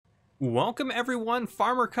Welcome everyone,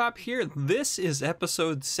 Farmer Cop here. This is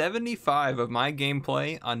episode 75 of my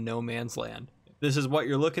gameplay on No Man's Land. If this is what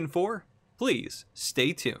you're looking for, please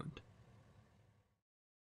stay tuned.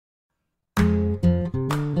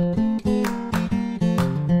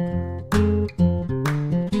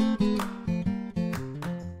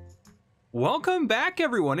 Welcome back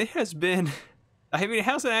everyone. It has been, it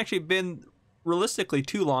hasn't actually been realistically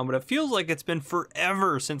too long, but it feels like it's been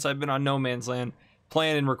forever since I've been on No Man's Land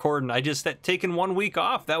playing and recording. I just taken 1 week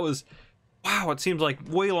off. That was, wow, it seems like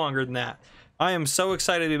way longer than that. I am so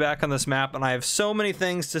excited to be back on this map, and I have so many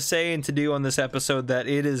things to say and to do on this episode that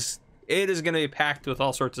it is going to be packed with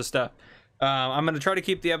all sorts of stuff. I'm going to try to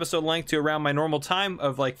keep the episode length to around my normal time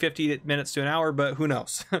of like 50 minutes to an hour, but who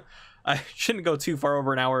knows? I shouldn't go too far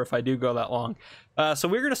over an hour if I do go that long. So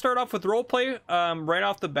we're going to start off with roleplay right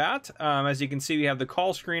off the bat. As you can see, we have the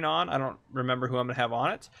call screen on. I don't remember who I'm going to have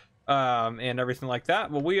on it. And everything like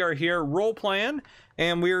that. But we are here role playing,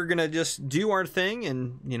 and we're gonna just do our thing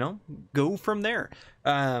and, you know, go from there.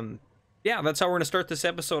 Yeah, that's how we're gonna start this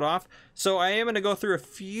episode off. So I am gonna go through a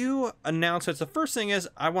few announcements. The first thing is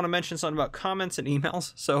I want to mention something about comments and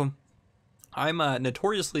emails. So I'm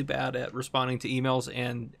notoriously bad at responding to emails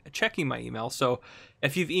and checking my email. So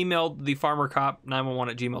if you've emailed the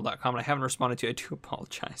farmercop911@gmail.com and I haven't responded to you, I do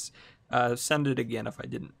apologize. Send it again if I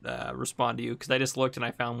didn't respond to you, because I just looked and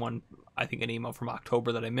I found one, I think an email from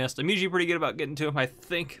October that I missed. I'm usually pretty good about getting to them, I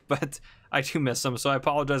think, but I do miss them, so I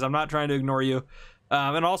apologize. I'm not trying to ignore you.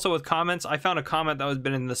 And also with comments, I found a comment that was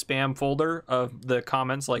been in the spam folder of the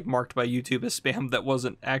comments, like marked by YouTube as spam, that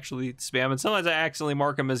wasn't actually spam. And sometimes I accidentally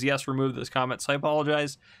mark them as yes, remove this comment, so I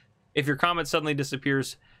apologize. If your comment suddenly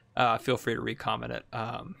disappears, feel free to re-comment it.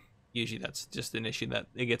 Usually that's just an issue that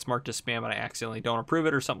it gets marked as spam and I accidentally don't approve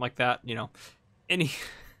it or something like that, you know.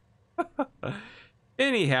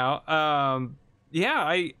 Anyhow, yeah,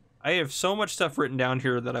 I have so much stuff written down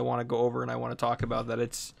here that I want to go over and I want to talk about that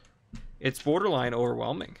it's borderline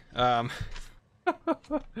overwhelming. So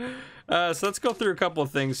let's go through a couple of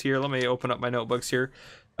things here. Let me open up my notebooks here.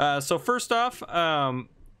 So first off,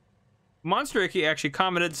 Monster Icky actually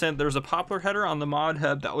commented, said there's a poplar header on the mod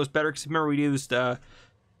hub that was better, because remember we used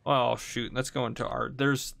oh shoot, let's go into our,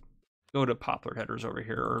 go to poplar headers over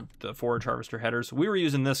here, or the forage harvester headers. We were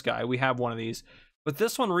using this guy, we have one of these, but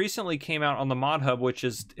this one recently came out on the mod hub, which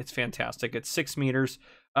is, it's fantastic. It's 6 meters.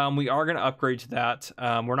 We are going to upgrade to that.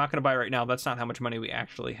 We're not going to buy right now. That's not how much money we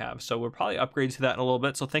actually have, so we'll probably upgrade to that in a little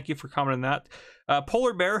bit. So thank you for commenting that.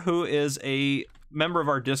 Polar Bear, who is a member of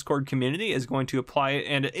our Discord community, is going to apply,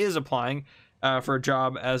 and is applying for a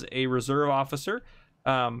job as a reserve officer.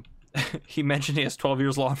 He mentioned he has 12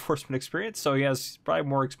 years law enforcement experience, so he has probably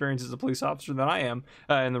more experience as a police officer than I am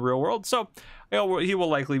in the real world, so you know, he will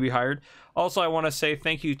likely be hired. Also, I want to say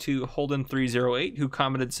thank you to Holden308, who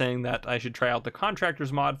commented saying that I should try out the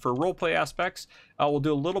contractors mod for roleplay aspects. We'll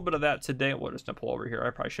do a little bit of that today. We'll just pull over here. I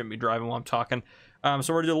probably shouldn't be driving while I'm talking.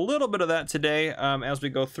 So we're going to do a little bit of that today as we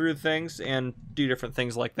go through things and do different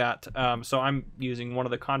things like that. So I'm using one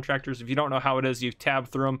of the contractors. If you don't know how it is, you tab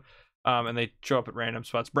through them. And they show up at random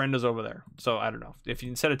spots. Brenda's over there, so I don't know. If you,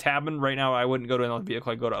 instead of tabbing right now, I wouldn't go to another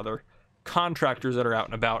vehicle. I'd go to other contractors that are out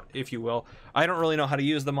and about, if you will. I don't really know how to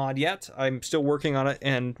use the mod yet. I'm still working on it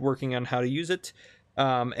and working on how to use it.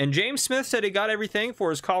 And James Smith said he got everything for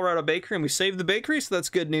his Colorado bakery, and we saved the bakery, so that's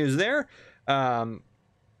good news there.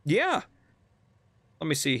 Yeah. Let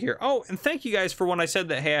me see here. Oh, and thank you guys for when I said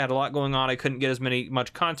that, hey, I had a lot going on. I couldn't get as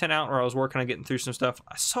much content out, or I was working on getting through some stuff.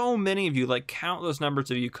 So many of you, like countless numbers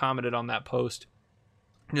of you, commented on that post,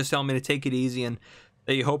 just telling me to take it easy and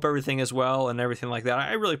that you hope everything is well and everything like that.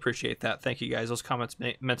 I really appreciate that. Thank you guys. Those comments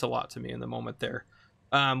meant a lot to me in the moment there.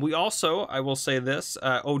 We also, I will say this,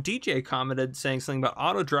 DJ commented saying something about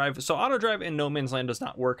auto drive. So auto drive in No Man's Land does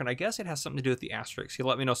not work, and I guess it has something to do with the asterisks. He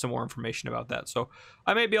let me know some more information about that, so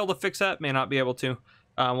I may be able to fix that, may not be able to.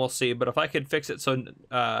 We'll see, but if I could fix it so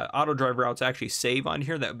auto drive routes actually save on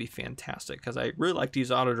here, that would be fantastic, because I really like to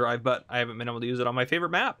use auto drive, but I haven't been able to use it on my favorite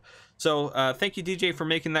map. So thank you, DJ, for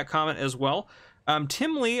making that comment as well.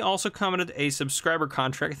 Tim Lee also commented a subscriber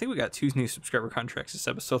contract. I think we got 2 new subscriber contracts this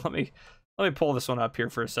episode. Let me pull this one up here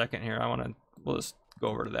for a second here. We'll just go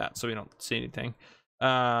over to that so we don't see anything.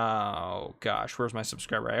 Oh gosh, where's my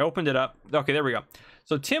subscriber? I opened it up. Okay, there we go.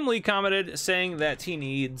 So Tim Lee commented saying that he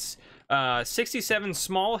needs 67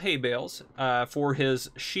 small hay bales for his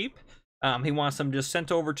sheep. He wants them just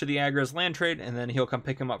sent over to the Agras land trade, and then he'll come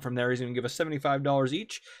pick them up from there. He's going to give us $75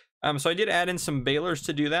 each. So I did add in some balers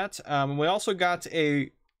to do that. We also got a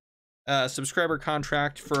subscriber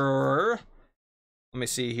contract for, let me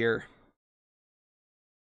see here.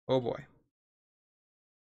 Oh boy.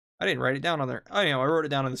 I didn't write it down on there. Oh, I wrote it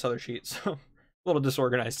down on this other sheet, so a little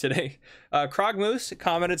disorganized today. Krog Moose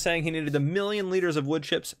commented saying he needed 1 million liters of wood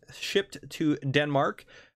chips shipped to Denmark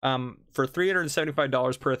for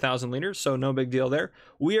 $375 per 1,000 liters, so no big deal there.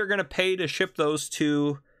 We are going to pay to ship those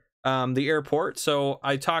to the airport. So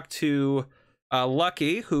I talked to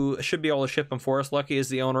Lucky, who should be able to ship them for us. Lucky is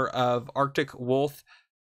the owner of Arctic Wolf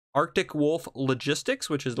Logistics,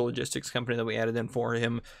 which is the logistics company that we added in for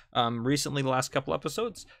him recently, the last couple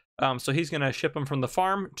episodes. So he's going to ship them from the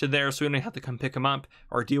farm to there, so we don't have to come pick them up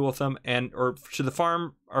or deal with them, or to the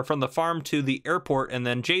farm, or from the farm to the airport, and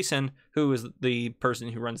then Jason, who is the person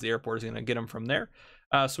who runs the airport, is going to get them from there.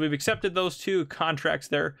 So we've accepted those 2 contracts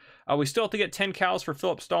there. We still have to get 10 cows for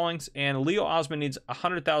Philip Stallings, and Leo Osmond needs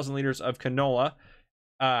 100,000 liters of canola,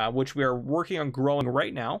 which we are working on growing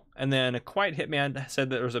right now. And then Quiet Hitman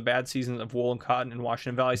said that there was a bad season of wool and cotton in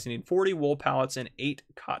Washington Valley, so you need 40 wool pallets and 8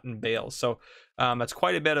 cotton bales. So that's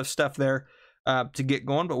quite a bit of stuff there to get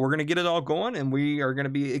going, but we're going to get it all going, and we are going to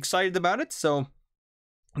be excited about it. So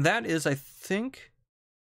that is, I think,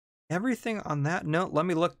 everything on that note. Let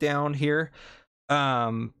me look down here.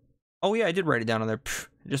 Oh yeah, I did write it down on there. Pfft,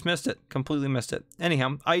 just missed it. Completely missed it.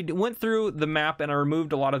 Anyhow, I went through the map and I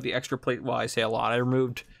removed a lot of the extra plate. Well, I say a lot. I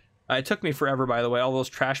removed, it took me forever, by the way, all those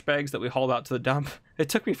trash bags that we hauled out to the dump. It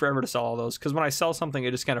took me forever to sell all those, because when I sell something,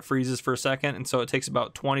 it just kind of freezes for a second, and so it takes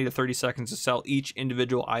about 20 to 30 seconds to sell each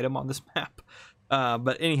individual item on this map.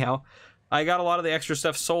 But anyhow, I got a lot of the extra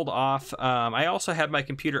stuff sold off. I also had my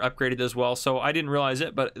computer upgraded as well, so I didn't realize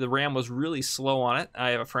it, but the RAM was really slow on it. I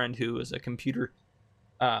have a friend who is a computer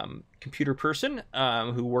person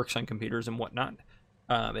who works on computers and whatnot,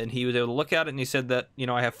 and he was able to look at it, and he said that, you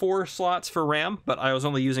know, I have 4 slots for RAM, but I was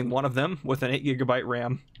only using one of them with an 8GB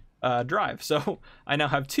RAM drive. So I now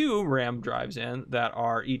have 2 RAM drives in that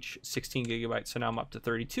are each 16GB, so now I'm up to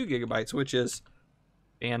 32GB, which is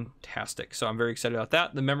fantastic. So I'm very excited about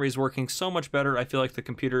that. The memory is working so much better. I feel like the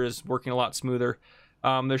computer is working a lot smoother.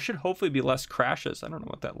 There should hopefully be less crashes. I don't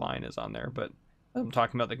know what that line is on there, but I'm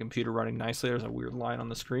talking about the computer running nicely. There's a weird line on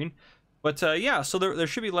the screen. But yeah, so there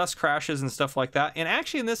should be less crashes and stuff like that. And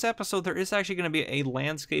actually in this episode, there is actually going to be a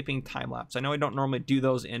landscaping time-lapse. I know I don't normally do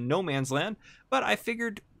those in No Man's Land, but I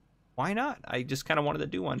figured, why not? I just kind of wanted to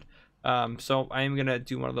do one. So I am going to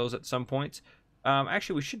do one of those at some point.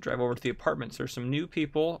 Actually, we should drive over to the apartments. There's some new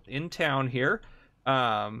people in town here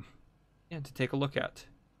yeah, to take a look at.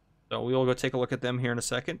 So we will go take a look at them here in a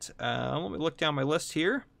second. Let me look down my list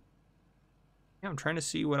here. Yeah, I'm trying to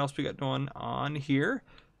see what else we got going on here.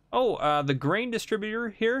 Oh, the grain distributor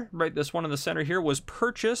here, right, this one in the center here, was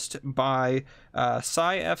purchased by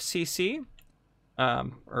FCC.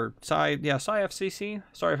 Or Psy FCC.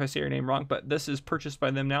 Sorry if I say your name wrong, but this is purchased by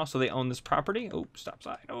them now, so they own this property. Oh, stop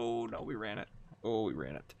sign. Oh, no, we ran it. Oh, we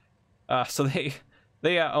ran it. So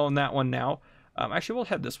they own that one now. Actually, we'll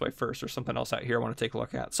head this way first. There's something else out here I want to take a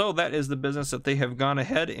look at. So that is the business that they have gone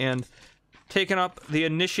ahead and taken up the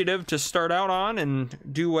initiative to start out on and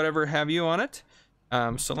do whatever have you on it.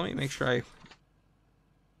 So let me make sure did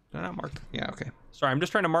I not mark? Yeah, okay. Sorry, I'm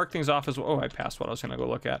just trying to mark things off as well. Oh, I passed what I was going to go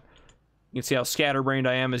look at. You can see how scatterbrained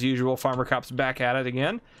I am as usual. Farmer Cop's back at it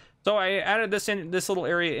again. So I added this little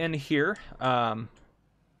area in here.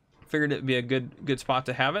 Figured it'd be a good spot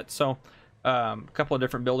to have it. So a couple of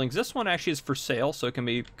different buildings. This one actually is for sale, so it can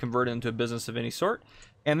be converted into a business of any sort.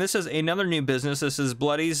 And this is another new business. This is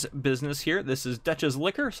Bloody's business here. This is Dutch's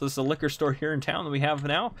Liquor. So this is a liquor store here in town that we have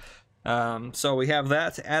now. So we have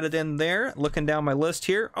that added in there. Looking down my list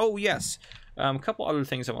here. Oh, yes. A couple other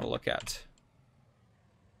things I want to look at.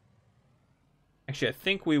 Actually, I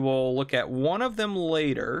think we will look at one of them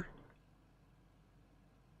later.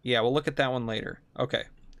 Yeah, we'll look at that one later. Okay.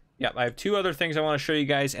 Yeah, I have 2 other things I want to show you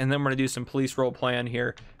guys, and then we're going to do some police role playing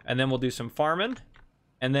here, and then we'll do some farming.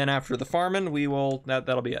 And then after the farming, we will,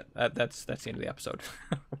 that'll be it. That's the end of the episode.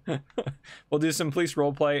 We'll do some police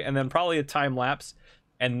role play, and then probably a time lapse,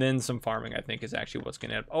 and then some farming, I think, is actually what's going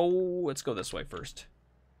to happen. Oh, let's go this way first.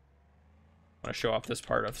 I want to show off this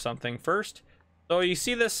part of something first. So you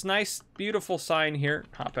see this nice, beautiful sign here.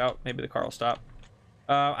 Hop out. Maybe the car will stop.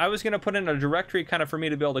 I was going to put in a directory kind of for me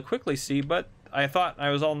to be able to quickly see, but I thought I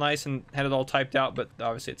was all nice and had it all typed out, but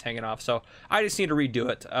obviously it's hanging off. So I just need to redo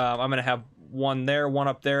it. I'm going to have one there, one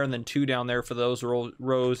up there, and then 2 down there for those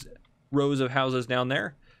rows of houses down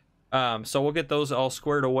there. So we'll get those all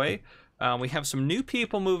squared away. We have some new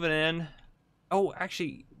people moving in. Oh,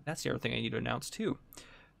 actually, that's the other thing I need to announce too.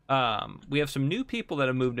 We have some new people that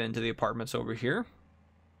have moved into the apartments over here.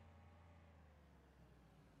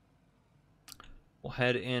 We'll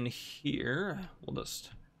head in here. We'll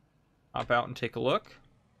just hop out and take a look.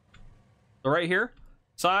 So right here,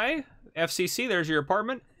 Cy, FCC, there's your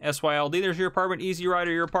apartment. SYLD, there's your apartment. Easy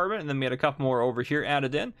Rider, your apartment. And then we had a couple more over here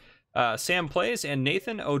added in. Sam Plays and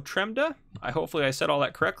Nathan Otremda. Hopefully I said all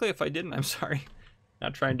that correctly. If I didn't, I'm sorry.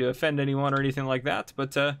 Not trying to offend anyone or anything like that.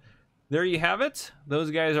 But there you have it.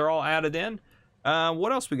 Those guys are all added in.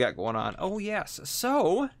 What else we got going on? Oh, yes.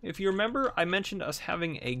 So, if you remember, I mentioned us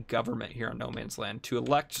having a government here on No Man's Land to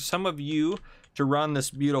elect some of you to run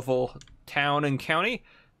this beautiful town and county.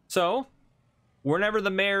 So, whenever the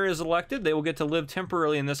mayor is elected, they will get to live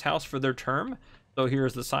temporarily in this house for their term. So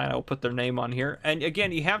here's the sign. I will put their name on here. And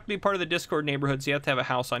again, you have to be part of the Discord neighborhood, so you have to have a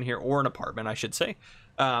house on here, or an apartment, I should say.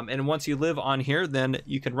 And once you live on here, then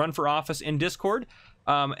you can run for office in Discord.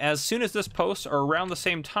 As soon as this posts, or around the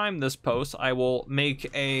same time this posts, I will make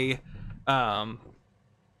a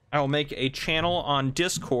channel on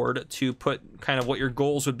Discord to put kind of what your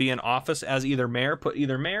goals would be in office as either mayor. Put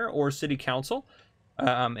either mayor or city council.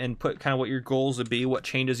 And put kind of what your goals would be, what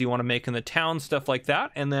changes you want to make in the town, stuff like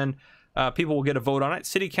that. And then people will get a vote on it.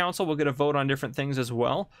 City council will get a vote on different things as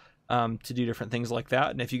well, to do different things like that.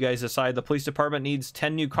 And if you guys decide the police department needs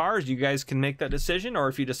 10 new cars, you guys can make that decision. Or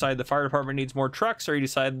if you decide the fire department needs more trucks, or you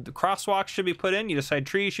decide the crosswalks should be put in, you decide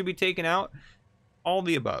trees should be taken out, all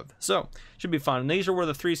the above. So should be fun. And these are where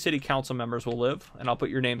the 3 city council members will live, and I'll put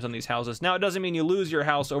your names on these houses. Now, it doesn't mean you lose your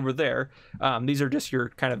house over there. These are just your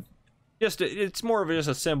kind of, it's more of just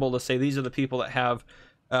a symbol to say these are the people that have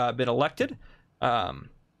been elected.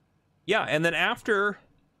 Yeah, and then after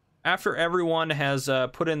everyone has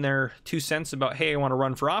put in their 2 cents about, hey, I want to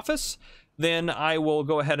run for office, then I will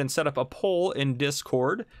go ahead and set up a poll in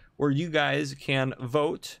Discord where you guys can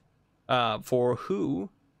vote for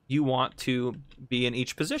who you want to be in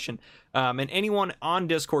each position. And anyone on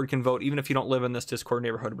Discord can vote, even if you don't live in this Discord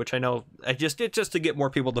neighborhood, which I know it's just to get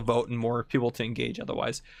more people to vote and more people to engage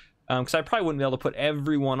otherwise. Because I probably wouldn't be able to put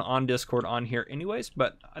everyone on Discord on here anyways,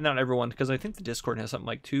 but not everyone, because I think the Discord has something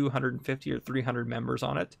like 250 or 300 members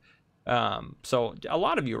on it. So a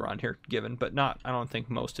lot of you are on here given, but I don't think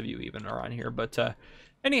most of you even are on here. But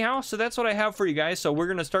anyhow, so that's what I have for you guys. So we're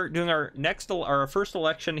going to start doing our first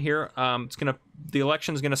election here. The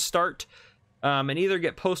election's going to start and either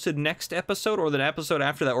get posted next episode or the episode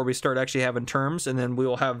after that, where we start actually having terms, and then we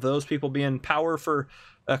will have those people be in power for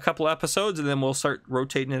a couple episodes, and then we'll start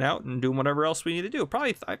rotating it out and doing whatever else we need to do.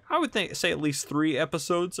 Probably, I would say at least 3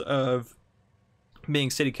 episodes of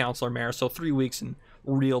being city council or mayor, so 3 weeks in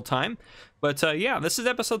real time. But yeah, this is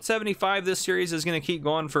episode 75. This series is going to keep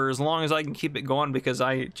going for as long as I can keep it going, because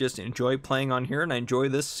I just enjoy playing on here and I enjoy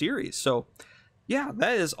this series. So yeah,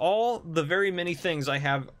 that is all the very many things I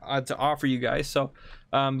have to offer you guys. So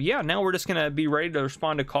yeah, now we're just going to be ready to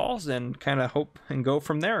respond to calls and kind of hope and go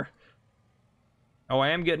from there. Oh,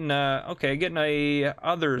 I am getting getting a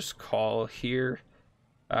others call here.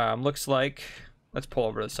 Looks like, let's pull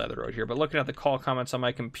over to the side of the road here, but looking at the call comments on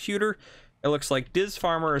my computer, it looks like Diz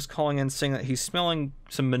Farmer is calling in saying that he's smelling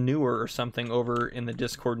some manure or something over in the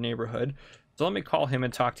Discord neighborhood. So let me call him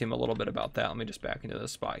and talk to him a little bit about that. Let me just back into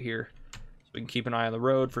this spot here so we can keep an eye on the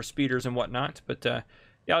road for speeders and whatnot. But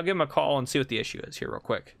yeah, I'll give him a call and see what the issue is here real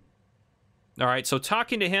quick. All right, so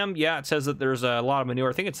talking to him, yeah, it says that there's a lot of manure.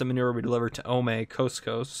 I think it's the manure we delivered to Ome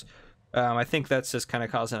Coskos. I think that's just kind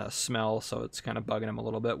of causing a smell, so it's kind of bugging him a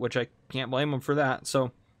little bit, which I can't blame him for that.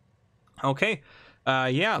 So, okay.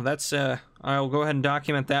 Yeah, that's, I'll go ahead and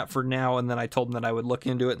document that for now, and then I told him that I would look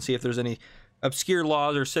into it and see if there's any obscure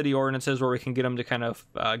laws or city ordinances where we can get them to kind of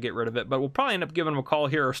get rid of it. But we'll probably end up giving him a call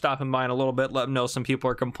here or stopping by in a little bit, let him know some people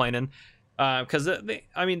are complaining. Because,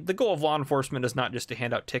 I mean, the goal of law enforcement is not just to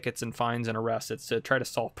hand out tickets and fines and arrests. It's to try to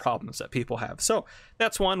solve problems that people have. So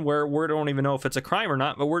that's one where we don't even know if it's a crime or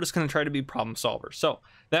not, but we're just going to try to be problem solvers. So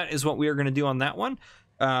that is what we are going to do on that one.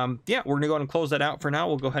 Yeah, we're going to go ahead and close that out for now.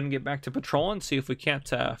 We'll go ahead and get back to patrolling, see if we can't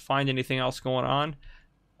find anything else going on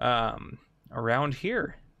around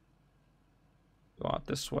here. Go out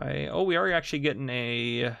this way. Oh, we are actually getting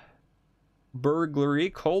a burglary,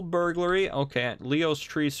 cold burglary. Okay, at Leo's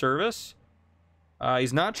Tree Service.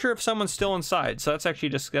 He's not sure if someone's still inside, so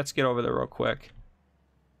let's get over there real quick.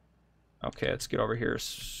 Okay, let's get over here.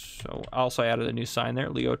 So also I added a new sign there,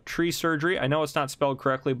 Leo Tree Surgery. I know it's not spelled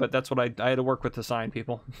correctly, but that's what I had to work with the sign,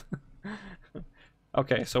 people.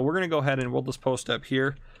 Okay, so we're gonna go ahead and we'll just post up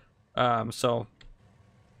here. So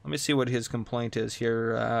let me see what his complaint is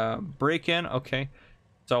here. Break-in, okay.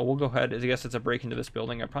 So we'll go ahead, I guess it's a break into this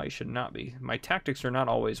building. I probably should not be. My tactics are not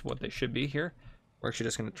always what they should be here. We're actually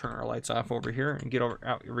just going to turn our lights off over here and get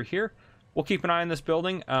out over here. We'll keep an eye on this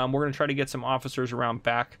building. We're going to try to get some officers around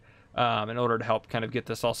back in order to help kind of get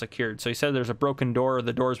this all secured. So he said there's a broken door.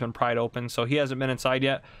 The door's been pried open, so he hasn't been inside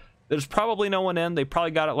yet. There's probably no one in. They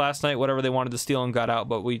probably got it last night, whatever they wanted to steal and got out,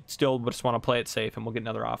 but we still just want to play it safe, and we'll get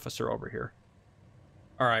another officer over here.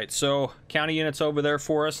 All right, so county units over there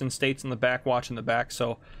for us, and state's in the back, watching the back.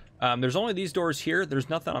 So there's only these doors here. There's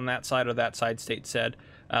nothing on that side or that side, state said.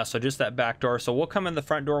 So just that back door. So we'll come in the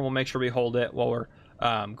front door, and we'll make sure we hold it while we're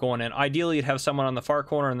going in. Ideally, you'd have someone on the far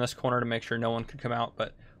corner and this corner to make sure no one could come out,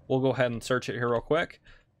 but we'll go ahead and search it here real quick.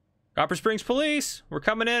 Copper Springs Police, we're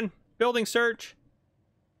coming in. Building search.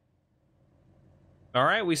 All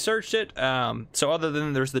right, we searched it. So other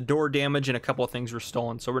than there's the door damage and a couple of things were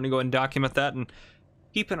stolen. So we're going to go ahead and document that and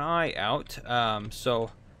keep an eye out. So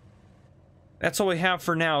that's all we have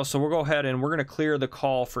for now. So we'll go ahead and we're going to clear the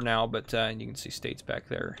call for now. But you can see state's back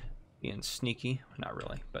there being sneaky. Not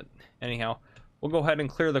really, but anyhow, we'll go ahead and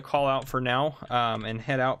clear the call out for now and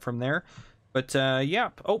head out from there. But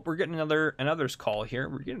yeah, oh, we're getting another's call here.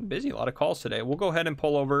 We're getting busy, a lot of calls today. We'll go ahead and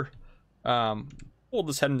pull over. We'll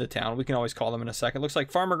just head into town. We can always call them in a second. Looks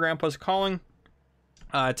like Farmer Grandpa's calling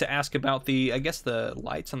to ask about I guess the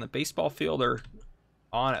lights on the baseball field are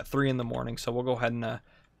on at 3 in the morning. So we'll go ahead and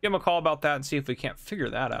give him a call about that and see if we can't figure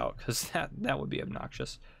that out, because that would be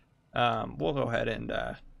obnoxious. We'll go ahead and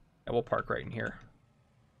we'll park right in here.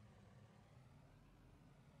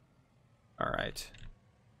 All right.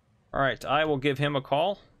 All right, I will give him a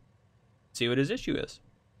call, see what his issue is.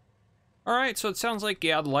 All right, so it sounds like,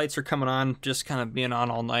 yeah, the lights are coming on, just kind of being on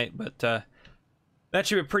all night, but that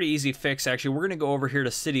should be a pretty easy fix, actually. We're going to go over here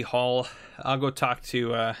to City Hall. I'll go talk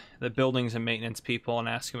to the buildings and maintenance people and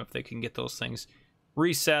ask them if they can get those things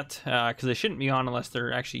reset, because they shouldn't be on unless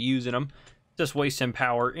they're actually using them. Just wasting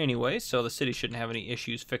power anyway, so the city shouldn't have any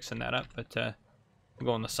issues fixing that up, but we'll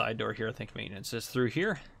go in the side door here. I think maintenance is through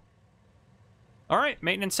here. All right,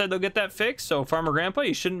 maintenance said they'll get that fixed, so Farmer Grandpa,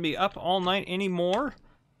 you shouldn't be up all night anymore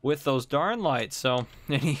with those darn lights. So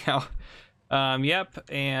anyhow, yep,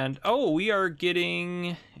 and oh, we are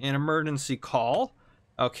getting an emergency call.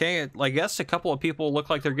 Okay, I guess a couple of people look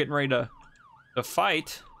like they're getting ready to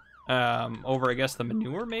fight over, I guess, the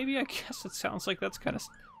manure, maybe? I guess it sounds like that's kind of...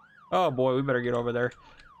 Oh boy, we better get over there.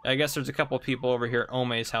 I guess there's a couple of people over here at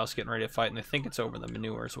Ome's house getting ready to fight, and they think it's over the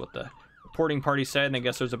manure is what the reporting party said, and I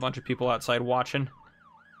guess there's a bunch of people outside watching.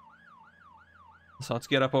 So let's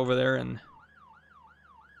get up over there and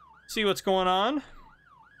see what's going on.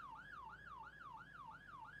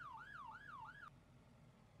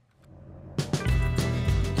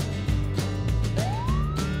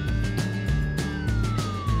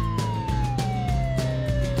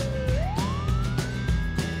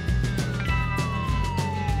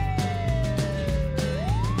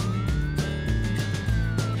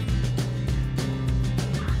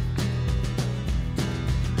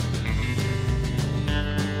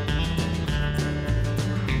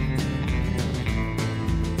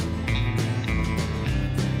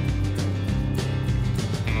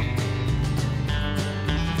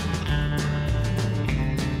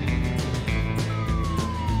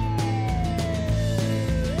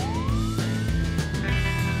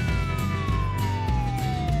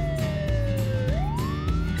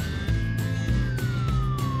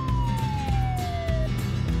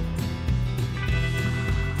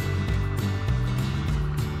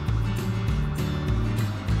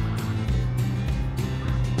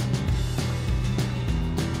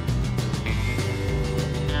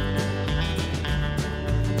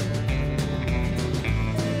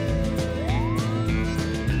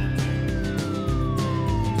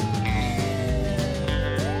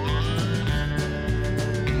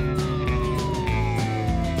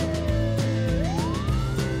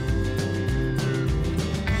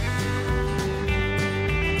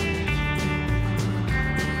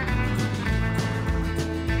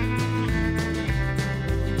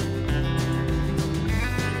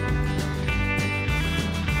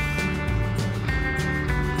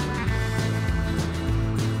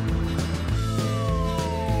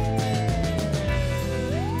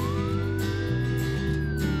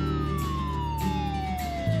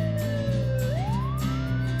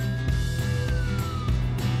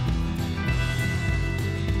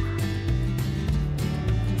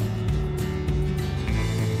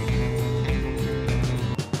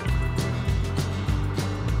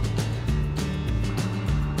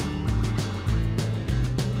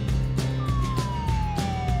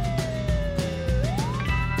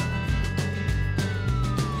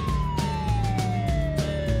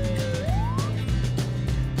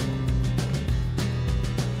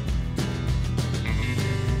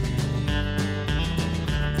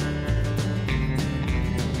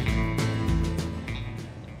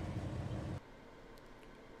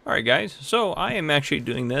 Alright guys, so I am actually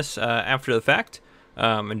doing this after the fact.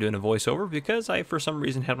 and doing a voiceover because I, for some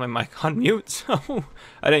reason, had my mic on mute, so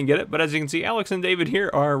I didn't get it. But as you can see, Alex and David here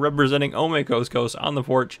are representing Ome Coast on the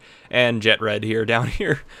porch, and Jet Red here down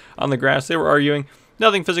here on the grass. They were arguing.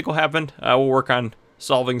 Nothing physical happened. We'll work on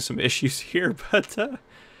solving some issues here, but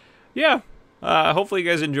yeah. Hopefully you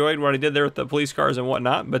guys enjoyed what I did there with the police cars and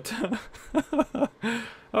whatnot, but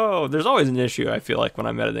oh, there's always an issue, I feel like, when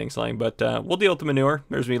I'm editing something, but we'll deal with the manure.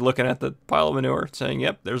 There's me looking at the pile of manure, saying,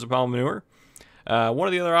 yep, there's a pile of manure. One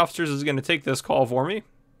of the other officers is going to take this call for me,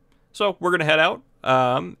 so we're going to head out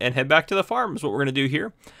and head back to the farm is what we're going to do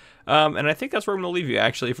here. And I think that's where I'm going to leave you,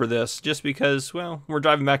 actually, for this, just because, well, we're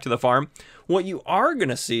driving back to the farm. What you are going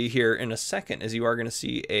to see here in a second is you are going to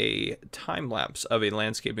see a time-lapse of a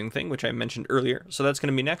landscaping thing, which I mentioned earlier. So that's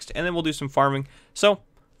going to be next, and then we'll do some farming. So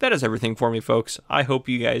that is everything for me, folks. I hope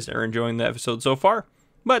you guys are enjoying the episode so far.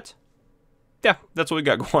 But, yeah, that's what we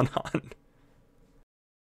got going on.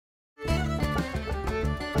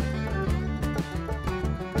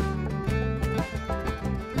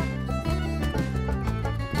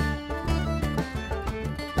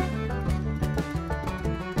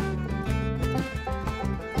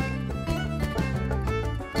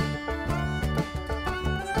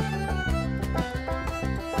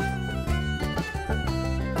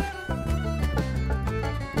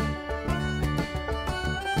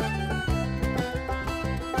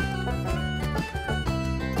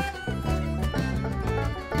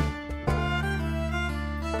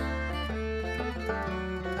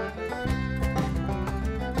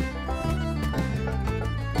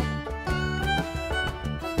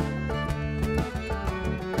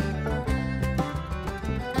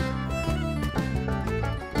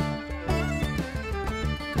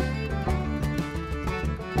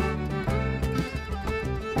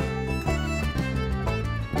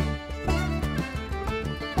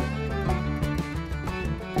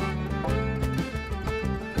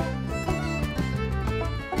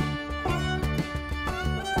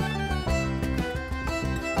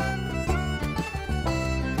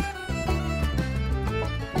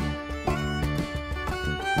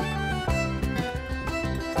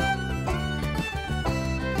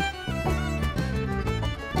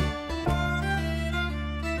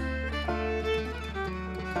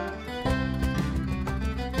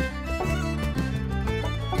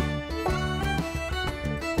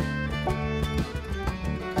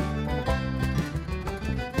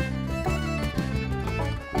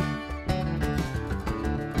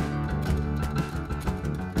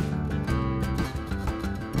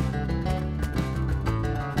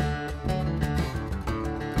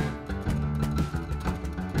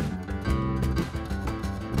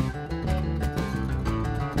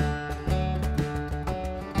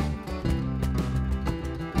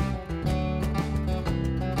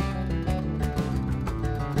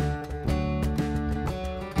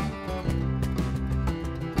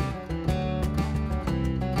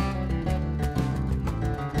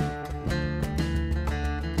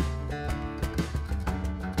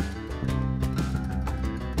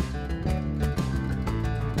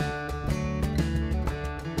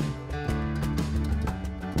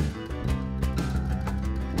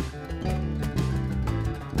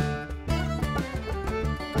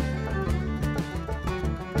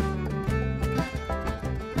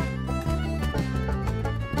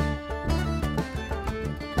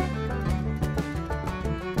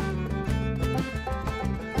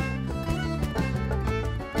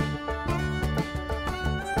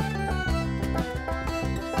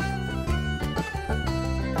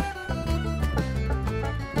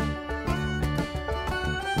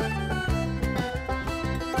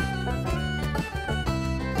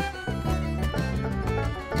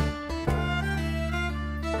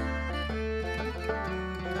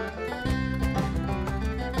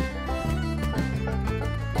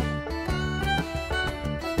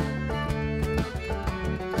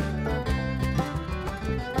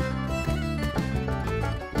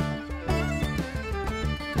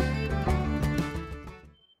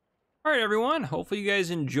 All right, everyone. Hopefully you guys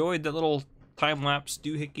enjoyed that little time-lapse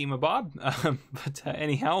doohickey mabob. But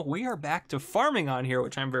anyhow, we are back to farming on here,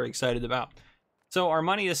 which I'm very excited about. So our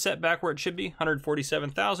money is set back where it should be,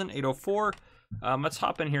 147,804. Let's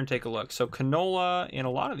hop in here and take a look. So canola in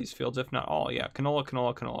a lot of these fields, if not all. Yeah,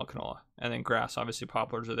 canola. And then grass. Obviously,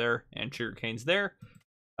 poplars are there and sugar canes there.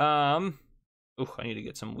 I need to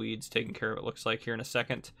get some weeds taken care of, it looks like, here in a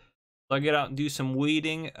second. So I'll get out and do some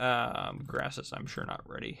weeding. Grasses, I'm sure, not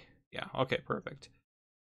ready. Yeah, okay, perfect.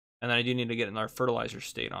 And then I do need to get another fertilizer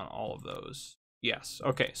state on all of those. Yes,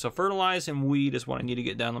 okay, so fertilize and weed is what I need to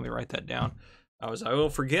get down. Let me write that down. I will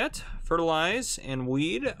forget. Fertilize and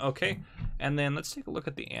weed, okay. And then let's take a look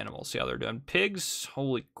at the animals, see how they're doing. Pigs,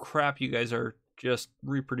 holy crap, you guys are just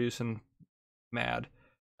reproducing mad.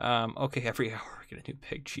 Okay, every hour we get a new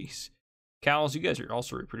pig. Jeez. Cows, you guys are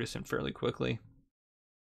also reproducing fairly quickly.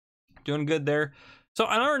 Doing good there. So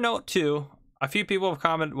on our note too, a few people have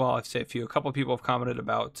commented, well, I'd say a couple people have commented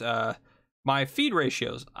about my feed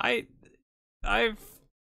ratios. I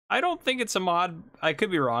don't think it's a mod. I could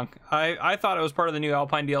be wrong. I thought it was part of the new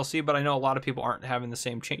Alpine DLC, but I know a lot of people aren't having the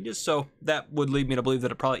same changes, so that would lead me to believe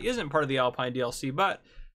that it probably isn't part of the Alpine DLC. But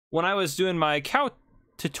when I was doing my cow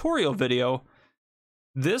tutorial video,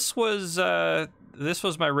 this was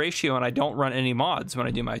my ratio, and I don't run any mods when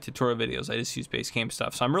I do my tutorial videos. I just use base game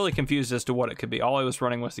stuff, so I'm really confused as to what it could be. All I was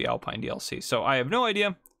running was the Alpine DLC, so I have no idea.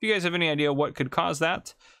 If you guys have any idea what could cause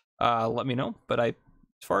that, let me know. But as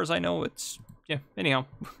far as I know, it's, yeah, anyhow,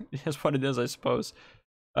 it is what it is, I suppose.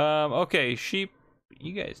 Okay, sheep,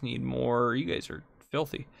 you guys need more. You guys are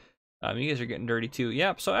filthy. You guys are getting dirty too.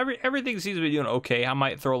 Yep, so everything seems to be doing okay. I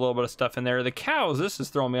might throw a little bit of stuff in there. The cows, this is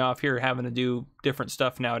throwing me off here, having to do different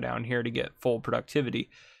stuff now down here to get full productivity.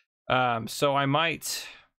 So I might,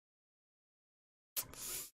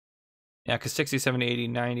 yeah, because 60, 70, 80,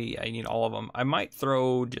 90, I need all of them. I might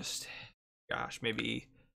throw just, gosh, maybe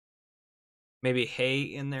hay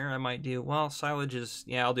in there. I might do, well, silage is,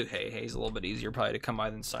 yeah, I'll do hay. Hay's a little bit easier probably to come by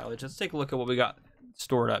than silage. Let's take a look at what we got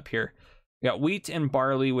stored up here. We got wheat and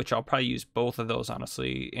barley, which I'll probably use both of those,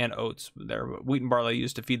 honestly, and oats. There, wheat and barley I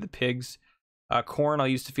use to feed the pigs. Corn I'll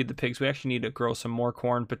use to feed the pigs. We actually need to grow some more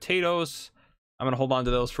corn. Potatoes, I'm going to hold on to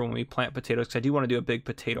those for when we plant potatoes, because I do want to do a big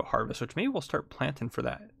potato harvest, which maybe we'll start planting for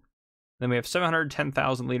that. Then we have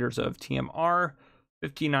 710,000 liters of TMR,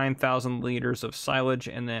 59,000 liters of silage,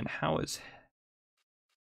 and then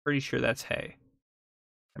pretty sure that's hay.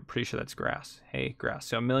 I'm pretty sure that's grass. Hay, grass.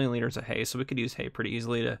 So 1 million liters of hay, so we could use hay pretty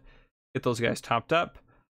easily to get those guys topped up.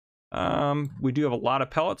 We do have a lot of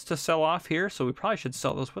pellets to sell off here, so we probably should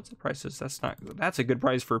sell those. What's the prices? That's a good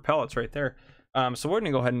price for pellets right there. So we're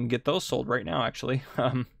gonna go ahead and get those sold right now, actually.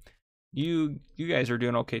 You guys are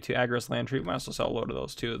doing okay too. Agris land tree, we might also sell a load of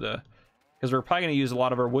those too. Because we're probably gonna use a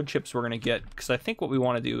lot of our wood chips we're gonna get, because I think what we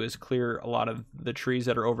want to do is clear a lot of the trees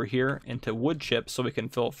that are over here into wood chips so we can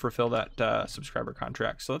fulfill that subscriber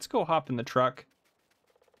contract. So let's go hop in the truck.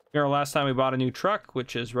 Remember last time we bought a new truck,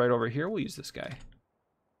 which is right over here. We'll use this guy.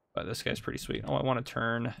 But this guy's pretty sweet. Oh, I want to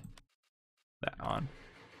turn that on.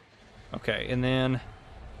 Okay, and then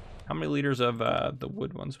how many liters of the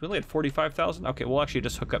wood ones? We only had 45,000. Okay, we'll actually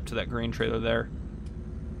just hook up to that grain trailer there.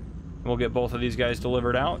 And we'll get both of these guys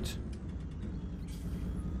delivered out.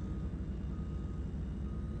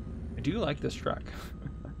 I do like this truck.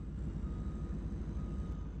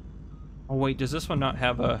 Oh wait, does this one not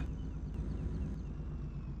have a...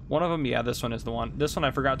 One of them, yeah, this one is the one. This one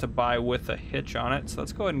I forgot to buy with a hitch on it, so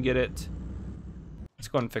let's go ahead and get it. Let's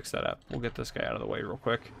go ahead and fix that up. We'll get this guy out of the way real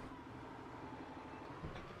quick.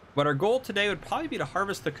 But our goal today would probably be to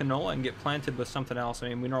harvest the canola and get planted with something else. I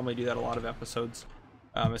mean, we normally do that a lot of episodes.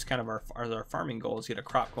 It's kind of our farming goal is get a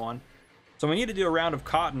crop going. So we need to do a round of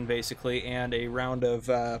cotton, basically, and a round of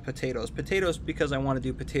potatoes. Potatoes because I want to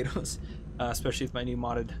do potatoes, especially with my new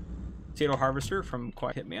modded potato harvester from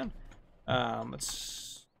Quiet Hitman. My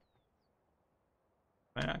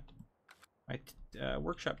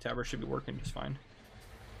workshop tabber should be working just fine.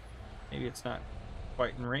 Maybe it's not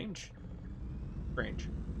quite in range.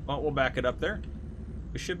 Well, we'll back it up there.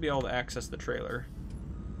 We should be able to access the trailer.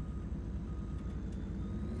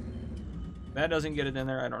 That doesn't get it in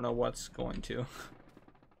there. I don't know what's going to.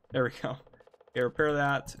 There we go. Okay, repair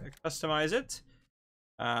that. Customize it.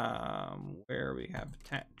 Where we have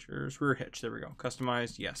attachers. Rear hitch. There we go.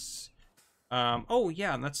 Customized. Yes. Oh,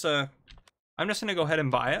 yeah. And that's I'm just going to go ahead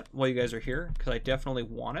and buy it while you guys are here, because I definitely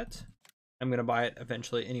want it. I'm going to buy it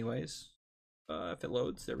eventually anyways. If it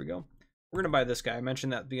loads. There we go. We're going to buy this guy. I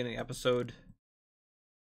mentioned that at the beginning of the episode.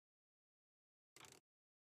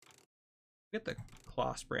 Get the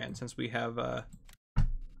Kloss brand since we have fine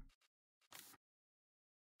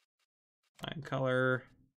color.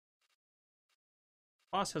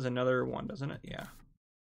 Kloss has another one, doesn't it? Yeah. I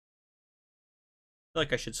feel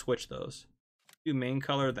like I should switch those. Do main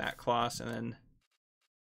color, that Kloss, and then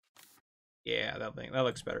yeah, that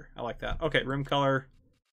looks better. I like that. Okay, rim color.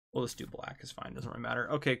 We'll just do black. Is fine. Doesn't really matter.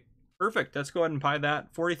 Okay, perfect. Let's go ahead and buy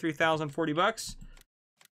that. 43,000, 40 bucks.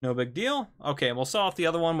 No big deal. Okay, and we'll sell off the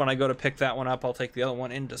other one when I go to pick that one up. I'll take the other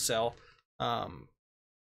one in to sell.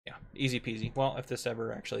 Yeah, easy peasy. Well, if this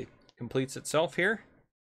ever actually completes itself here.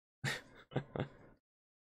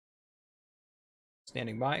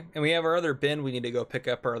 Standing by. And we have our other bin. We need to go pick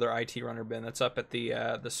up our other IT runner bin that's up at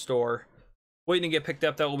the store. Waiting to get picked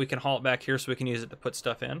up. That way we can haul it back here so we can use it to put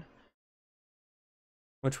stuff in.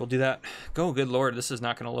 which will do that. Go, good lord, this is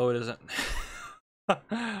not going to load, is it?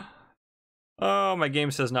 Oh, my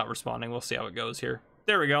game says not responding. We'll see how it goes here.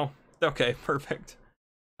 There we go. Okay, perfect.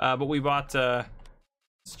 But we bought, this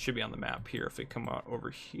should be on the map here if we come out over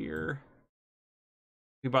here.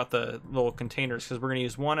 We bought the little containers because we're going to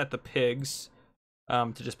use one at the pigs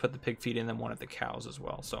to just put the pig feed in, and then one at the cows as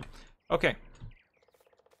well. So, okay.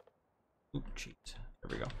 Oop, jeez. There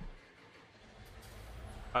we go.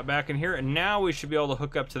 Back in here, and now we should be able to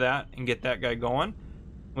hook up to that and get that guy going.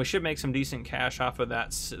 We should make some decent cash off of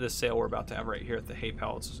that this sale we're about to have right here at the hay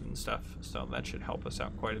pallets and stuff. So that should help us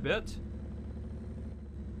out quite a bit.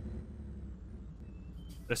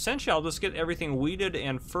 But essentially, I'll just get everything weeded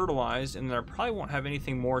and fertilized, and then I probably won't have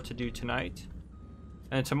anything more to do tonight.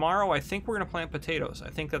 And tomorrow, I think we're going to plant potatoes. I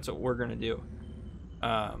think that's what we're going to do.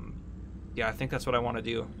 Yeah, I think that's what I want to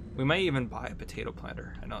do. We might even buy a potato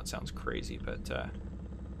planter. I know it sounds crazy, but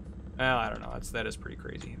well, I don't know. That is pretty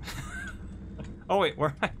crazy. Oh wait, where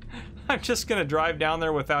am I? I'm just gonna drive down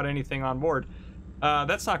there without anything on board.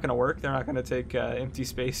 That's not gonna work. They're not gonna take empty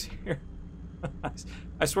space here.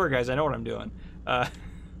 I swear, guys, I know what I'm doing.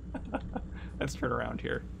 Let's turn around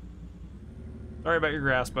here. Sorry about your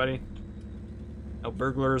grass, buddy. No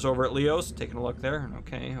burglars over at Leo's. Taking a look there.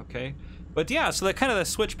 Okay, okay. But yeah, so that kind of the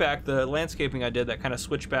switchback, the landscaping I did, that kind of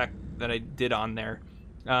switchback that I did on there.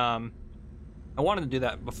 I wanted to do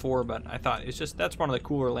that before, but I thought it's just, that's one of the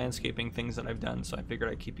cooler landscaping things that I've done, so I figured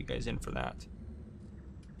I'd keep you guys in for that.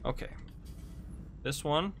 Okay. This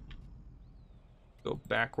one, go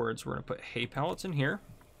backwards. We're going to put hay pellets in here.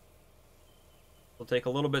 It'll take a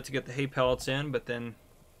little bit to get the hay pellets in, but then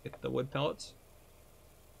get the wood pellets.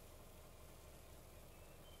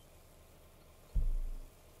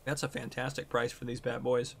 That's a fantastic price for these bad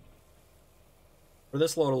boys. For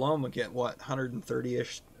this load alone, we'll get, what,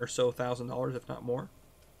 130-ish or so $1,000, if not more.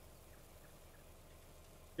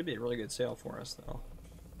 Could be a really good sale for us, though.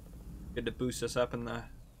 Good to boost us up in the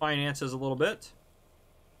finances a little bit.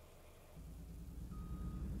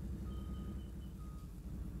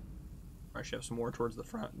 I should have some more towards the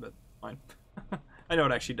front, but fine. I know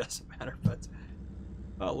it actually doesn't matter, but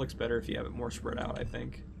well, it looks better if you have it more spread out, I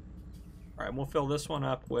think. All right, we'll fill this one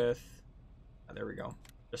up with, there we go,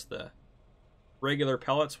 just the regular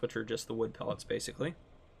pellets, which are just the wood pellets, basically.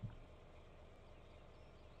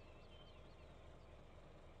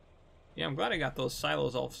 Yeah, I'm glad I got those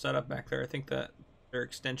silos all set up back there. I think that their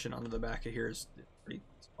extension onto the back of here is pretty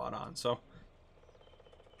spot on. So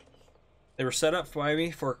they were set up by me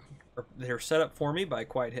for, or they were set up for me by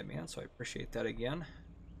Quiet Hitman, so I appreciate that again.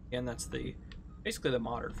 And that's the basically the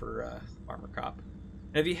modder for Farmer Cop.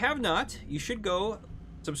 And if you have not, you should go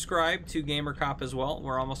subscribe to Gamer Cop as well.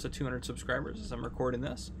 We're almost at 200 subscribers as I'm recording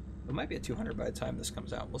this. We might be at 200 by the time this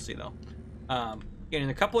comes out. We'll see though. Again, in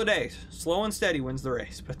a couple of days, slow and steady wins the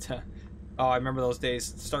race. But oh, I remember those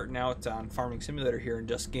days starting out on Farming Simulator here and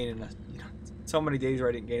just gaining so many days where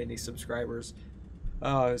I didn't gain any subscribers.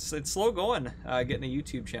 It's slow going, getting a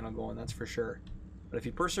YouTube channel going, that's for sure. But if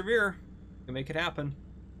you persevere, you can make it happen.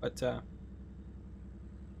 But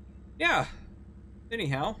yeah.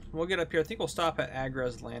 Anyhow, we'll get up here. I think we'll stop at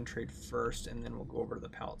Agra's land trade first, and then we'll go over to the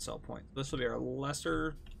pallet sale point. This will be our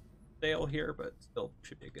lesser sale here, but still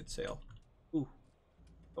should be a good sale. Ooh,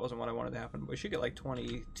 that wasn't what I wanted to happen. But we should get like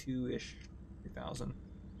 22-ish, 3,000,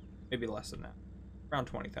 maybe less than that, around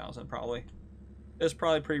 20,000 probably. It's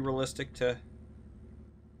probably pretty realistic to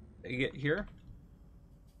get here.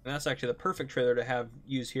 And that's actually the perfect trailer to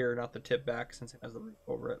use here, not the tip back since it has the roof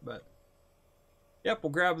over it, but. Yep,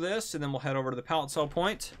 we'll grab this, and then we'll head over to the pallet sale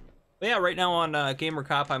point. But yeah, right now on Gamer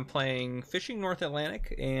Cop, I'm playing Fishing North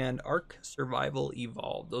Atlantic and Ark Survival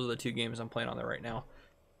Evolved. Those are the two games I'm playing on there right now.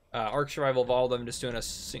 Ark Survival Evolved, I'm just doing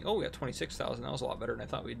oh, we got 26,000. That was a lot better than I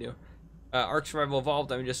thought we'd do. Ark Survival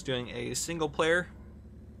Evolved, I'm just doing a single-player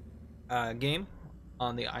game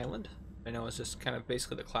on the island. I know it's just kind of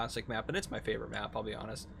basically the classic map, and it's my favorite map, I'll be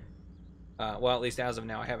honest. Well, at least as of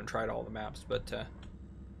now, I haven't tried all the maps, but I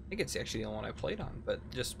think it's actually the only one I played on. But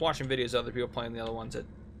just watching videos of other people playing the other ones, that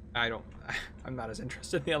I'm not as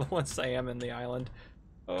interested in the other ones as I am in the island.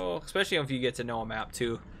 Oh, especially if you get to know a map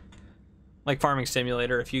too, like Farming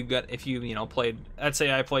Simulator. If you played, I'd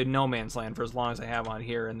say I played No Man's Land for as long as I have on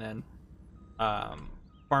here, and then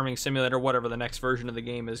Farming Simulator, whatever the next version of the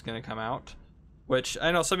game is going to come out. Which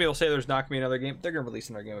I know some people say there's not going to be another game. They're going to release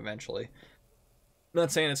another game eventually. I'm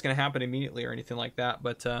not saying it's going to happen immediately or anything like that,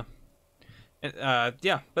 but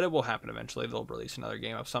yeah, but it will happen eventually. They'll release another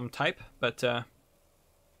game of some type. But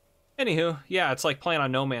anywho, yeah, it's like playing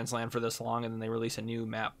on No Man's Land for this long, and then they release a new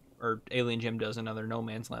map, or Alien Gym does another No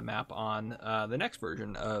Man's Land map on the next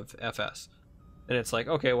version of FS. And it's like,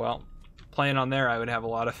 okay, well, playing on there, I would have a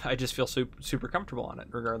lot of, I just feel super comfortable on it,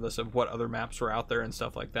 regardless of what other maps were out there and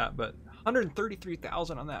stuff like that. But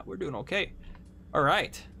 133,000 on that, we're doing okay. All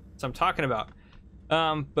right, so I'm talking about.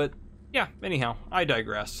 But yeah, anyhow, I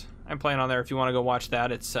digress. I'm playing on there. If you want to go watch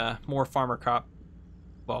that, it's more Farmer Cop,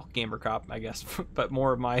 well, Gamer Cop, I guess, but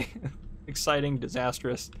more of my exciting,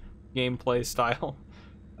 disastrous gameplay style.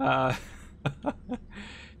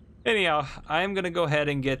 Anyhow, I'm gonna go ahead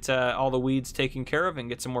and get all the weeds taken care of and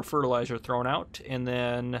get some more fertilizer thrown out, and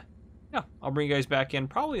then yeah, I'll bring you guys back in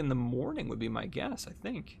probably in the morning would be my guess. I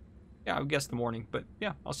think, yeah, I would guess the morning, but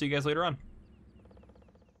yeah, I'll see you guys later on.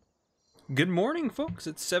 Good morning, folks.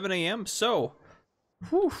 It's 7 a.m. So,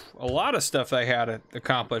 whew, a lot of stuff I had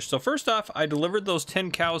accomplished. So first off, I delivered those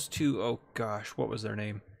 10 cows to, oh gosh, what was their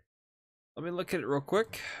name? Let me look at it real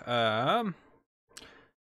quick.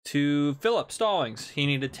 To Philip Stallings. He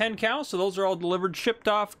needed 10 cows, so those are all delivered, shipped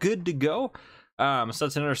off, good to go. So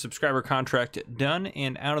that's another subscriber contract done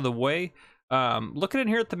and out of the way. Looking in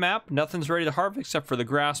here at the map, nothing's ready to harvest except for the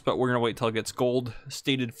grass, but we're gonna wait till it gets gold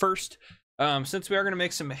stated first. Since we are gonna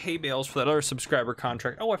make some hay bales for that other subscriber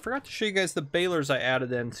contract. Oh, I forgot to show you guys the balers I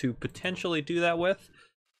added in to potentially do that with.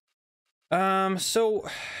 So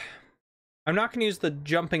I'm not gonna use the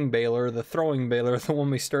jumping baler, the throwing baler, the one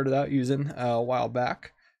we started out using a while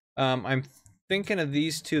back. I'm thinking of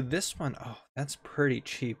these two. This one, oh, that's pretty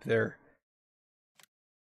cheap there.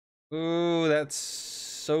 Ooh, that's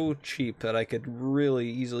so cheap that I could really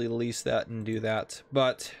easily lease that and do that.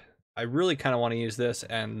 But I really kind of want to use this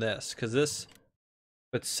and this, because this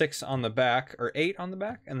puts 6 on the back, or 8 on the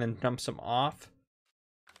back, and then dumps them off.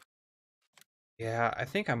 Yeah, I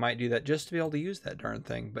think I might do that just to be able to use that darn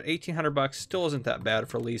thing. But 1,800 bucks still isn't that bad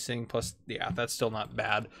for leasing. Plus, yeah, that's still not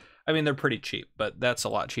bad. I mean, they're pretty cheap, but that's a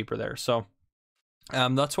lot cheaper there. So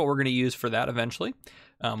that's what we're going to use for that eventually.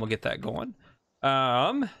 We'll get that going.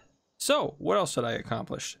 So what else did I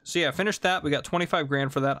accomplish? So yeah, I finished that. We got 25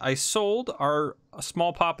 grand for that. I sold our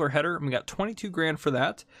small poplar header and we got 22 grand for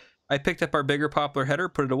that. I picked up our bigger poplar header,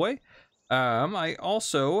 put it away. I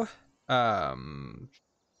also, I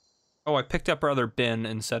picked up our other bin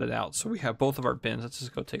and set it out. So we have both of our bins. Let's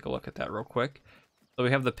just go take a look at that real quick. So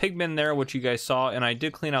we have the pig bin there, which you guys saw, and I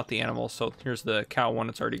did clean out the animals. So here's the cow one.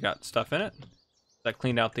 It's already got stuff in it. I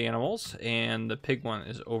cleaned out the animals, and the pig one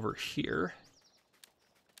is over here.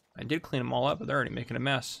 I did clean them all up, but they're already making a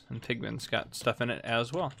mess. And pig bin's got stuff in it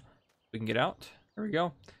as well. We can get out. There we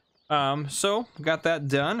go. So got that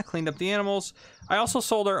done. Cleaned up the animals. I also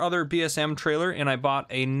sold our other BSM trailer, and I bought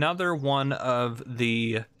another one of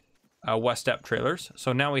the West Step trailers.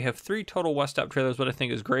 So now we have 3 total West Step trailers, what I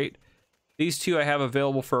think is great. These 2 I have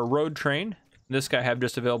available for a road train. This guy I have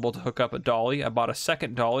just available to hook up a dolly. I bought a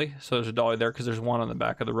second dolly, so there's a dolly there because there's one on the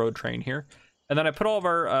back of the road train here. And then I put all of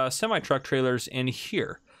our semi-truck trailers in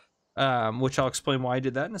here, which I'll explain why I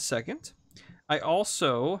did that in a second. I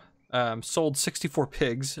also sold 64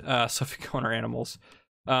 pigs, so if you go on our animals,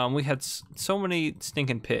 we had so many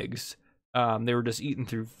stinking pigs. They were just eating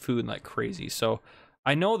through food like crazy. So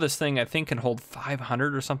I know this thing, I think, can hold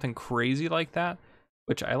 500 or something crazy like that.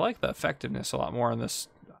 Which I like the effectiveness a lot more on this.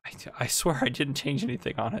 I swear I didn't change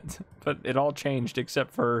anything on it, but it all changed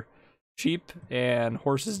except for sheep, and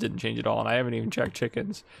horses didn't change at all, and I haven't even checked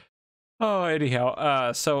chickens. Oh,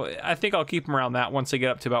 anyhow, so I think I'll keep them around that. Once they get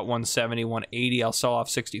up to about 170, 180, I'll sell off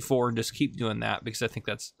 64 and just keep doing that because I think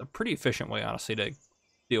that's a pretty efficient way, honestly, to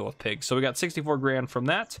deal with pigs. So we got 64 grand from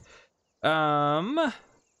that. Let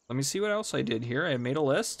me see what else I did here. I made a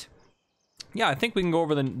list. Yeah, I think we can go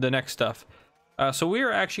over the next stuff. So we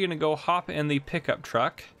are actually going to go hop in the pickup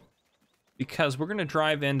truck because we're going to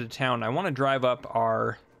drive into town. I want to drive up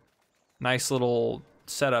our nice little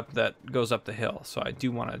setup that goes up the hill. So I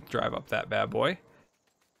do want to drive up that bad boy.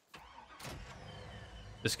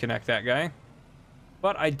 Disconnect that guy.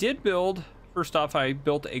 But I did build, first off, I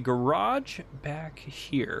built a garage back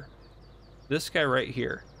here. This guy right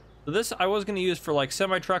here. So this I was going to use for like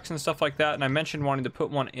semi-trucks and stuff like that. And I mentioned wanting to put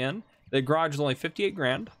one in. The garage is only 58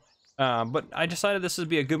 grand. But I decided this would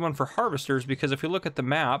be a good one for harvesters because if you look at the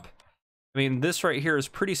map, I mean, this right here is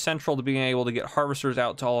pretty central to being able to get harvesters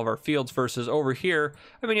out to all of our fields versus over here.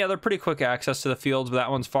 I mean, yeah, they're pretty quick access to the fields, but that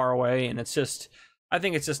one's far away. And it's just, I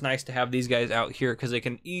think it's just nice to have these guys out here because they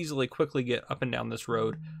can easily, quickly get up and down this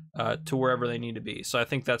road to wherever they need to be. So I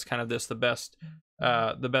think that's kind of the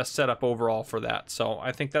best setup overall for that. So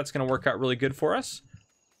I think that's going to work out really good for us.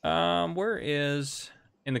 Where is...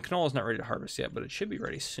 And the canola's not ready to harvest yet, but it should be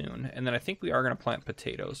ready soon. And then I think we are going to plant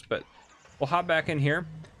potatoes, but we'll hop back in here.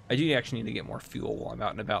 I do actually need to get more fuel while I'm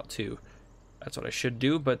out and about too. That's what I should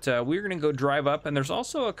do, but we're going to go drive up, and there's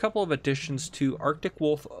also a couple of additions to Arctic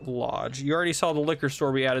Wolf Lodge. You already saw the liquor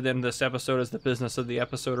store we added in this episode as the business of the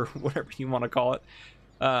episode, or whatever you want to call it.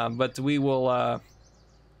 But we will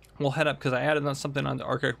we'll head up, because I added on something on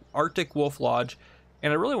the Arctic Wolf Lodge,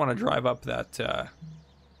 and I really want to drive up that,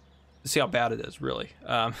 see how bad it is, really.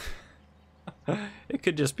 It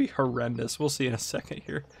could just be horrendous. We'll see in a second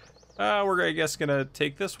here. We're, I guess, going to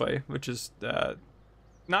take this way, which is...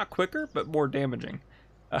 not quicker, but more damaging.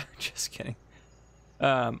 Just kidding.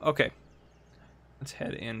 Okay. Let's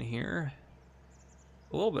head in here.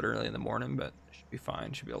 A little bit early in the morning, but should be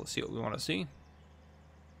fine. Should be able to see what we want to see.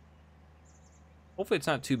 Hopefully it's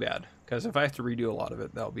not too bad, because if I have to redo a lot of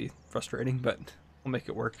it, that'll be frustrating, but we'll make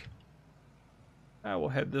it work. We'll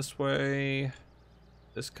head this way.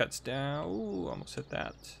 This cuts down. Ooh, almost hit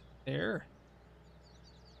that. There.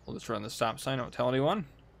 We'll just run the stop sign. Don't tell anyone.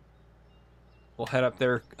 We'll head up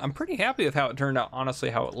there. I'm pretty happy with how it turned out, honestly,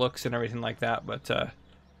 how it looks and everything like that, but am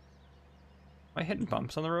I hitting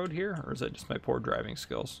bumps on the road here, or is that just my poor driving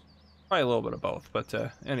skills? Probably a little bit of both, but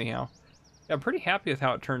anyhow. Yeah, I'm pretty happy with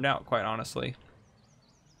how it turned out, quite honestly.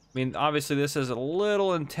 I mean, obviously this is a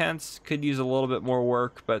little intense, could use a little bit more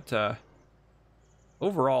work, but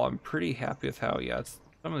overall I'm pretty happy with how, yeah,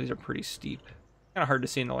 some of these are pretty steep. Kind of hard to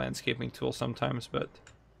see in the landscaping tool sometimes, but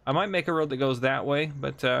I might make a road that goes that way,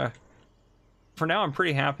 but for now, I'm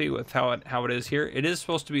pretty happy with how it is here. It is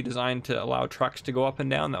supposed to be designed to allow trucks to go up and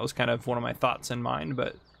down. That was kind of one of my thoughts in mind,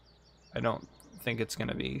 but I don't think it's going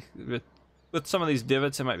to be. With some of these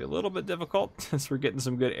divots, it might be a little bit difficult since we're getting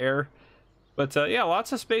some good air. But yeah,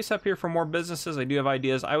 lots of space up here for more businesses. I do have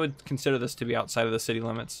ideas. I would consider this to be outside of the city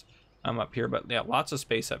limits. I'm up here, but yeah, lots of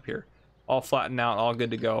space up here. All flattened out, all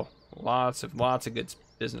good to go. Lots of good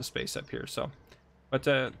business space up here. So. But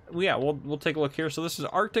yeah, we'll take a look here. So this is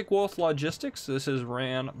Arctic Wolf Logistics. This is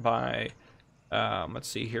ran by, let's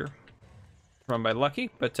see here, run by Lucky.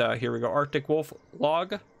 But here we go, Arctic Wolf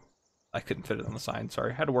Log. I couldn't fit it on the sign.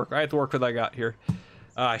 Sorry, I had to work with what I got here.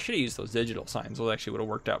 I should have used those digital signs. Those actually would have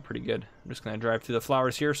worked out pretty good. I'm just gonna drive through the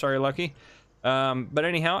flowers here. Sorry, Lucky. But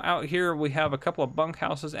anyhow, out here we have a couple of bunk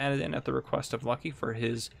houses added in at the request of Lucky for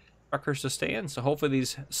his truckers to stay in. So hopefully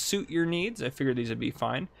these suit your needs. I figured these would be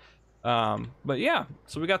fine. But yeah,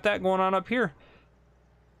 so we got that going on up here.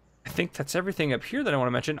 I think that's everything up here that I want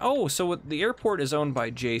to mention. Oh, so the airport is owned by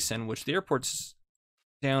Jason, which the airport's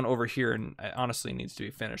down over here, and it honestly needs to be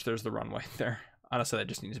finished. There's the runway there. Honestly, that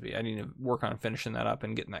just needs to be, I need to work on finishing that up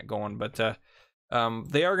and getting that going. But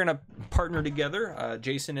they are going to partner together.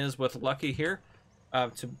 Jason is with Lucky here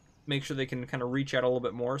to make sure they can kind of reach out a little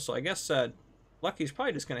bit more. So I guess Lucky's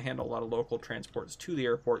probably just going to handle a lot of local transports to the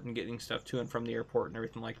airport and getting stuff to and from the airport and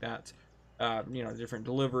everything like that. You know, different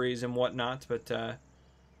deliveries and whatnot. But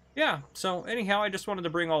yeah, so anyhow, I just wanted to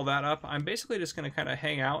bring all that up. I'm basically just going to kind of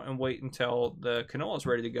hang out and wait until the canola is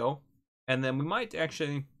ready to go. And then we might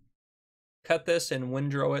actually cut this and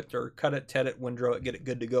windrow it, or cut it, ted it, windrow it, get it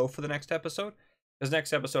good to go for the next episode. Because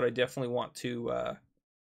next episode, I definitely want to,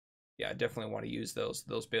 yeah, I definitely want to use those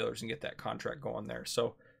balers and get that contract going there.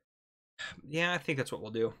 So yeah, I think that's what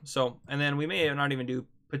we'll do. So, and then we may not even do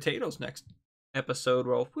potatoes next episode.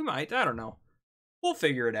 Well, we might. I don't know. We'll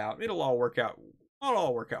figure it out. It'll all work out. It'll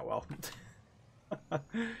all work out well.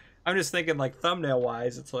 I'm just thinking, like,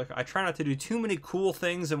 thumbnail-wise, it's like I try not to do too many cool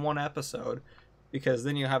things in one episode, because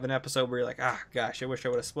then you have an episode where you're like, ah, gosh, I wish I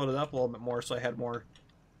would have split it up a little bit more so I had more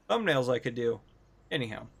thumbnails I could do.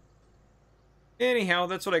 Anyhow,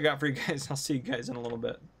 that's what I got for you guys. I'll see you guys in a little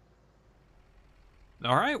bit.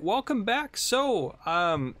 All right, welcome back. So,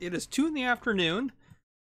 it is 2 in the afternoon.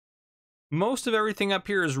 Most of everything up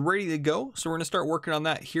here is ready to go, so we're going to start working on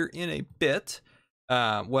that here in a bit.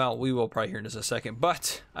 Well, we will probably hear in just a second,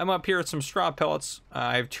 but I'm up here with some straw pellets.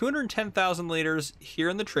 I have 210,000 liters here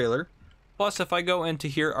in the trailer. Plus, if I go into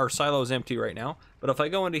here, our silo is empty right now, but if I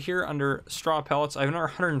go into here under straw pellets, I have another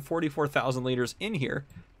 144,000 liters in here,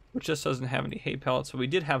 which just doesn't have any hay pellets. So we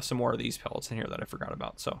did have some more of these pellets in here that I forgot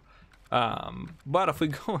about. So, but if we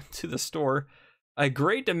go into the store, a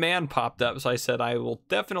great demand popped up, so I said I will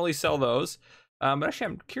definitely sell those. But actually,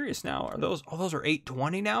 I'm curious now. Are those? Oh, those are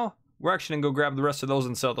 $8.20 now. We're actually gonna go grab the rest of those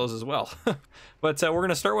and sell those as well. But we're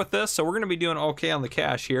gonna start with this. So we're gonna be doing okay on the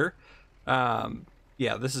cash here.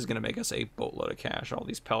 Yeah, this is gonna make us a boatload of cash. All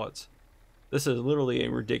these pellets. This is literally a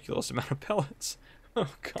ridiculous amount of pellets.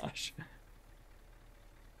 Oh gosh.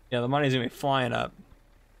 Yeah, the money's gonna be flying up.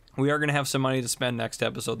 We are gonna have some money to spend next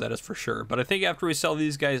episode, that is for sure. But I think after we sell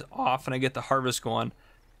these guys off and I get the harvest going,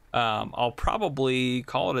 I'll probably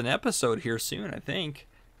call it an episode here soon, I think.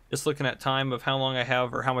 Just looking at time of how long I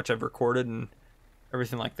have or how much I've recorded, and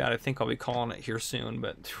everything like that. I think I'll be calling it here soon,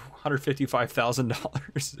 but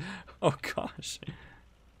 $155,000. Oh gosh.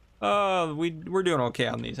 We're doing okay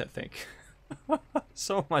on these, I think.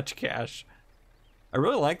 So much cash. I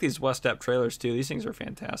really like these West Step trailers too. These things are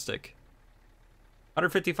fantastic.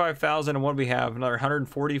 155,000, and what do we have? Another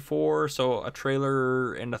 144, so a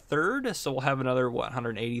trailer and a third. So we'll have another, what,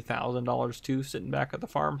 $180,000 too, sitting back at the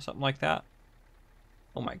farm, something like that.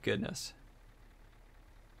 Oh my goodness.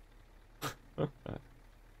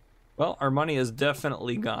 Well, our money has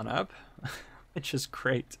definitely gone up, which is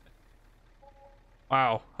great.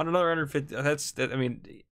 Wow, another 150. I mean,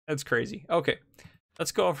 that's crazy. Okay,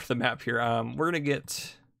 let's go over the map here.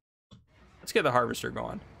 Let's get the harvester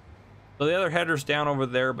going. So the other header's down over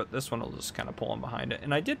there, but this one will just kind of pull in behind it.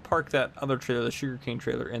 And I did park that other trailer, the sugarcane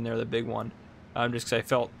trailer, in there, the big one, just because I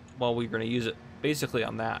felt, well, we were going to use it basically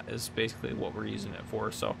on that is basically what we're using it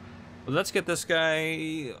for. So let's get this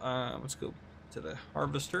guy. Let's go to the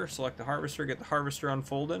harvester, select the harvester, get the harvester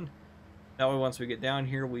unfolded. That way, once we get down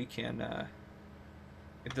here, we can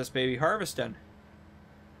get this baby harvesting.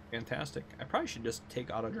 Fantastic. I probably should just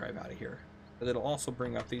take auto drive out of here, but it'll also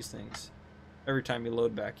bring up these things every time you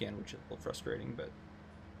load back in, which is a little frustrating, but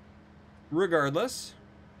regardless,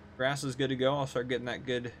 grass is good to go. I'll start getting that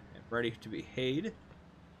good and ready to be hayed.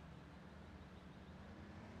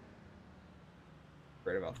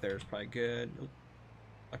 Right about there is probably good.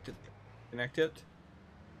 Connect it.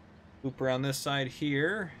 Loop around this side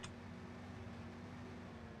here.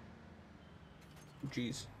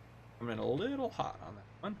 Geez, I'm in a little hot on that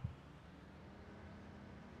one.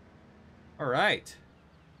 All right.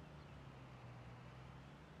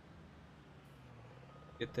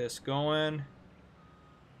 Get this going.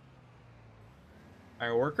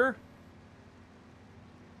 Hire worker.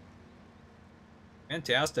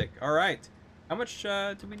 Fantastic. All right. How much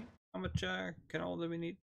do we need? How much canola do we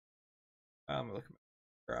need? Look,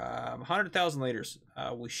 100,000 liters.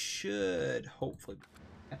 We should hopefully.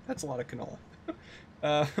 That's a lot of canola.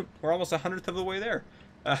 We're almost 100th of the way there.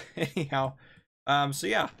 Anyhow, so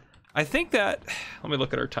yeah, I think that. Let me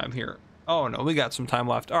look at our time here. Oh no, we got some time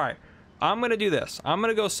left. All right. I'm going to do this. I'm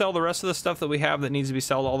going to go sell the rest of the stuff that we have that needs to be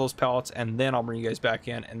sold, all those pallets, and then I'll bring you guys back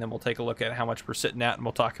in, and then we'll take a look at how much we're sitting at, and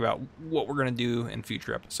we'll talk about what we're going to do in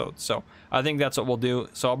future episodes. So I think that's what we'll do.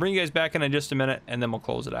 So I'll bring you guys back in just a minute, and then we'll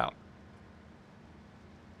close it out.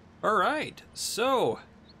 All right. So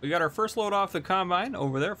we got our first load off the combine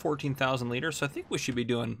over there, 14,000 liters. So I think we should be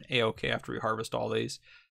doing A-okay after we harvest all these.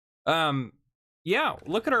 Yeah,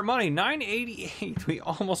 look at our money, 988. We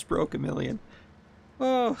almost broke $1 million.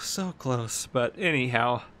 Oh, so close. But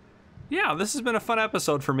anyhow, yeah, this has been a fun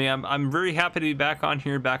episode for me. I'm very happy to be back on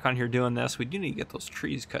here doing this. We do need to get those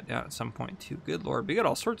trees cut down at some point too. Good Lord, we got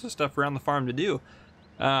all sorts of stuff around the farm to do.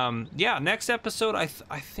 Yeah, next episode, I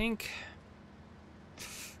think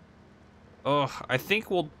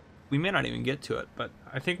we may not even get to it, but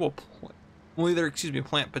I think we'll either,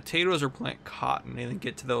 plant potatoes or plant cotton and then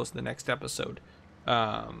get to those in the next episode.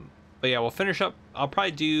 But yeah, we'll finish up. I'll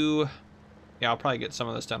probably get some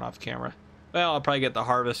of this done off camera. Well, I'll probably get the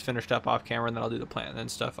harvest finished up off camera, and then I'll do the plant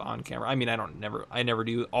and stuff on camera. I mean, I never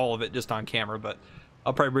do all of it just on camera, but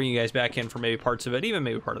I'll probably bring you guys back in for maybe parts of it, even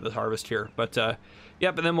maybe part of the harvest here. But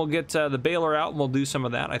yeah, but then we'll get the baler out and we'll do some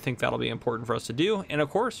of that. I think that'll be important for us to do. And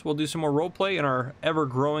of course, we'll do some more role play in our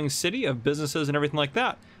ever-growing city of businesses and everything like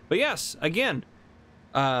that. But yes, again,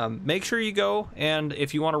 make sure you go, and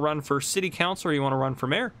if you want to run for city council or you want to run for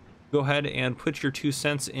mayor, go ahead and put your 2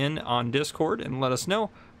 cents in on Discord and let us know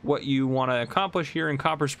what you want to accomplish here in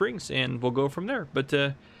Copper Springs, and we'll go from there. But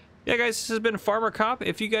yeah, guys, this has been Farmer Cop.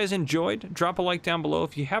 If you guys enjoyed, drop a like down below.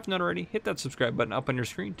 If you haven't already, hit that subscribe button up on your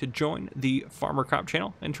screen to join the Farmer Cop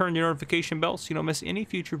channel and turn your notification bell so you don't miss any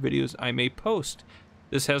future videos I may post.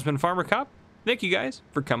 This has been Farmer Cop. Thank you guys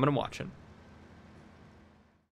for coming and watching.